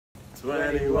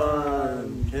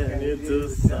21, can you do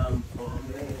some for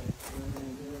me?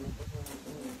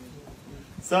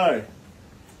 So,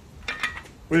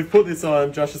 we've put this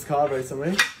on Josh's car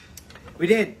recently. We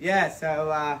did, yeah.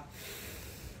 So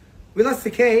we lost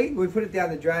the key. We put it down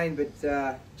the drain, but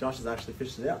Josh has actually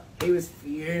fished it out. he was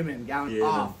fuming, going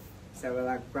off. So we're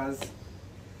like, bros,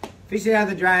 fish it out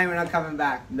the drain. We're not coming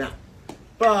back. No.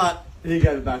 But he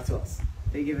gave it back to us.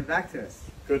 He give it back to us.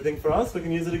 Good thing for us, we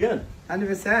can use it again.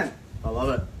 100%. I love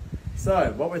it.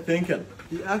 So, what we're thinking,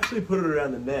 you actually put it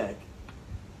around the neck.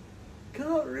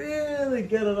 Can't really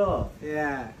get it off.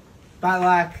 Yeah. But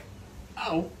like,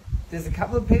 there's a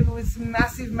couple of people with some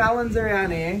massive melons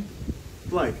around here.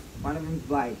 Blake. One of them's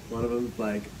Blake. One of them's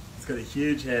Blake. It's got a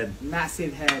huge head.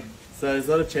 Massive head. So there's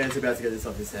not a chance we're about to get this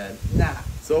off his head. Nah.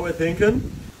 So what we're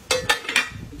thinking,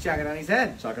 Chuck it on his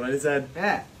head. chuck it on his head.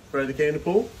 Yeah. Throw the key in the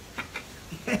pool.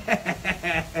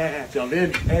 Jump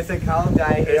in. It's a cold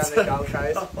day here on the Gold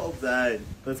Coast. All day.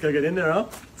 Let's go get in there, huh?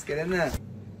 Let's get in there.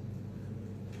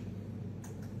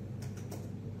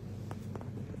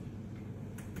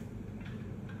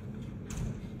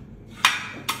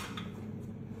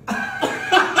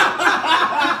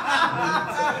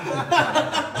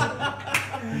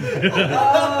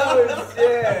 Oh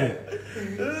shit!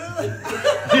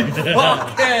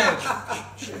 Fuck it!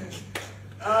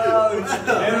 Oh shit!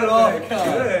 Get it off,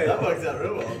 good. That works out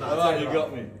real well. No, Alright, you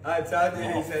got me. I told you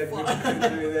he said good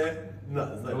through there. No,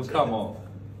 there's no It will chance. come off.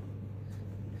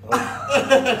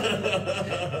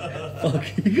 Fuck,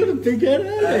 you got a big head,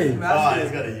 That's eh? Oh, massive.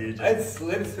 he's got a huge head. It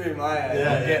slipped through my head.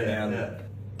 Yeah, get yeah, down. yeah.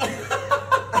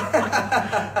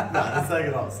 Nah, let's take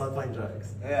it off. Stop playing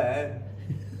jokes. Yeah.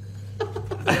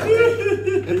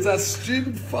 It's that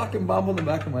stupid fucking bump on the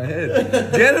back of my head.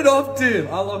 Get it off, Tim.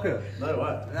 I'll lock it. No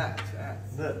way. Nah,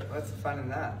 chance. No. What's the fun in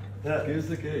that? Yeah. Give us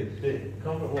the key. Here,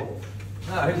 confident walls.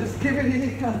 No, just give it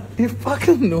here. You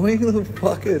fucking annoying little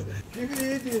fuckers. Give it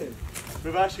here, dude.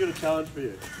 We've actually got a challenge for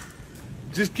you.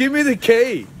 Just give me the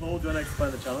key. Paul, do you want to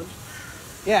explain the challenge?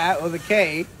 Yeah, well the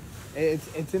key, it's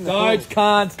in the Don't, pool.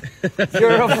 can't.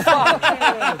 You're a fucking.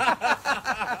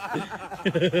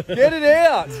 Get it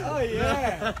out. Oh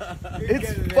yeah.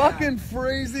 It's fucking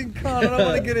freezing, cunt. I don't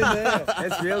want to get in there.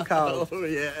 It's real cold. Oh,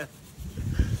 yeah.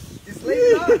 Just leave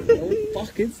it on. Oh,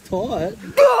 fuck, it's tight.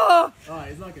 Oh,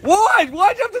 he's not getting Why?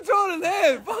 Why'd you have to throw it in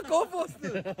there? Fuck off,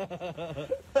 Austin.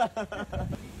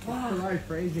 Below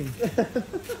freezing.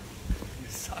 You're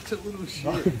such a little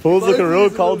shit. Paul's looking real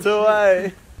Both of cold these too, little eh?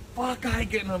 Fuck, I hate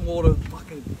getting in the water.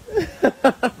 Fucking.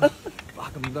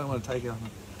 Fucking don't want to take it on.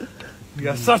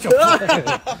 You're such a fucking.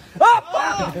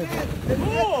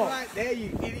 Right there, you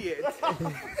idiot.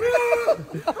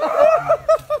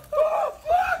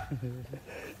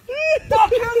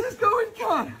 Fuck, how's this going,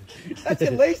 cunt? That's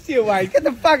at least your weight. Get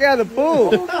the fuck out of the pool.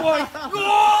 Oh my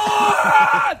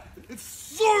god! It's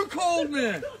so cold,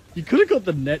 man. You could have got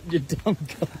the net, you dumb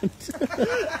cunt.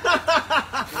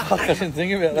 Fuck, I didn't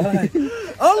think about that.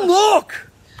 Unlock!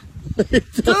 Dude,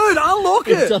 unlock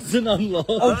It it! doesn't unlock.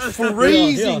 I'm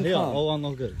freezing, Here, cunt. I'll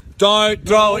unlock it. Don't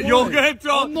throw it. You're going to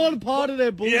throw I'm not a part of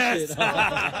their bullshit. Yes.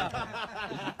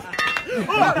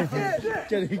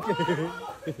 Get it.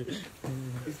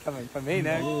 He's coming for me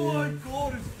now. Oh my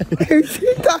god, Get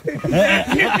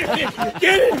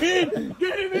get him in!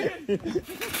 Get him in!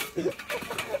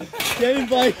 Get him,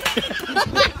 Blake.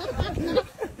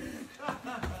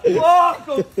 Fuck,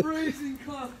 I'm freezing,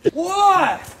 cunt.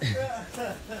 Why?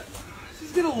 Where's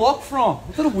this get a lock from?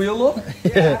 Is that a wheel lock?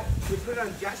 Yeah. We put it on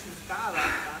Josh's car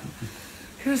last time.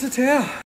 Here's the towel.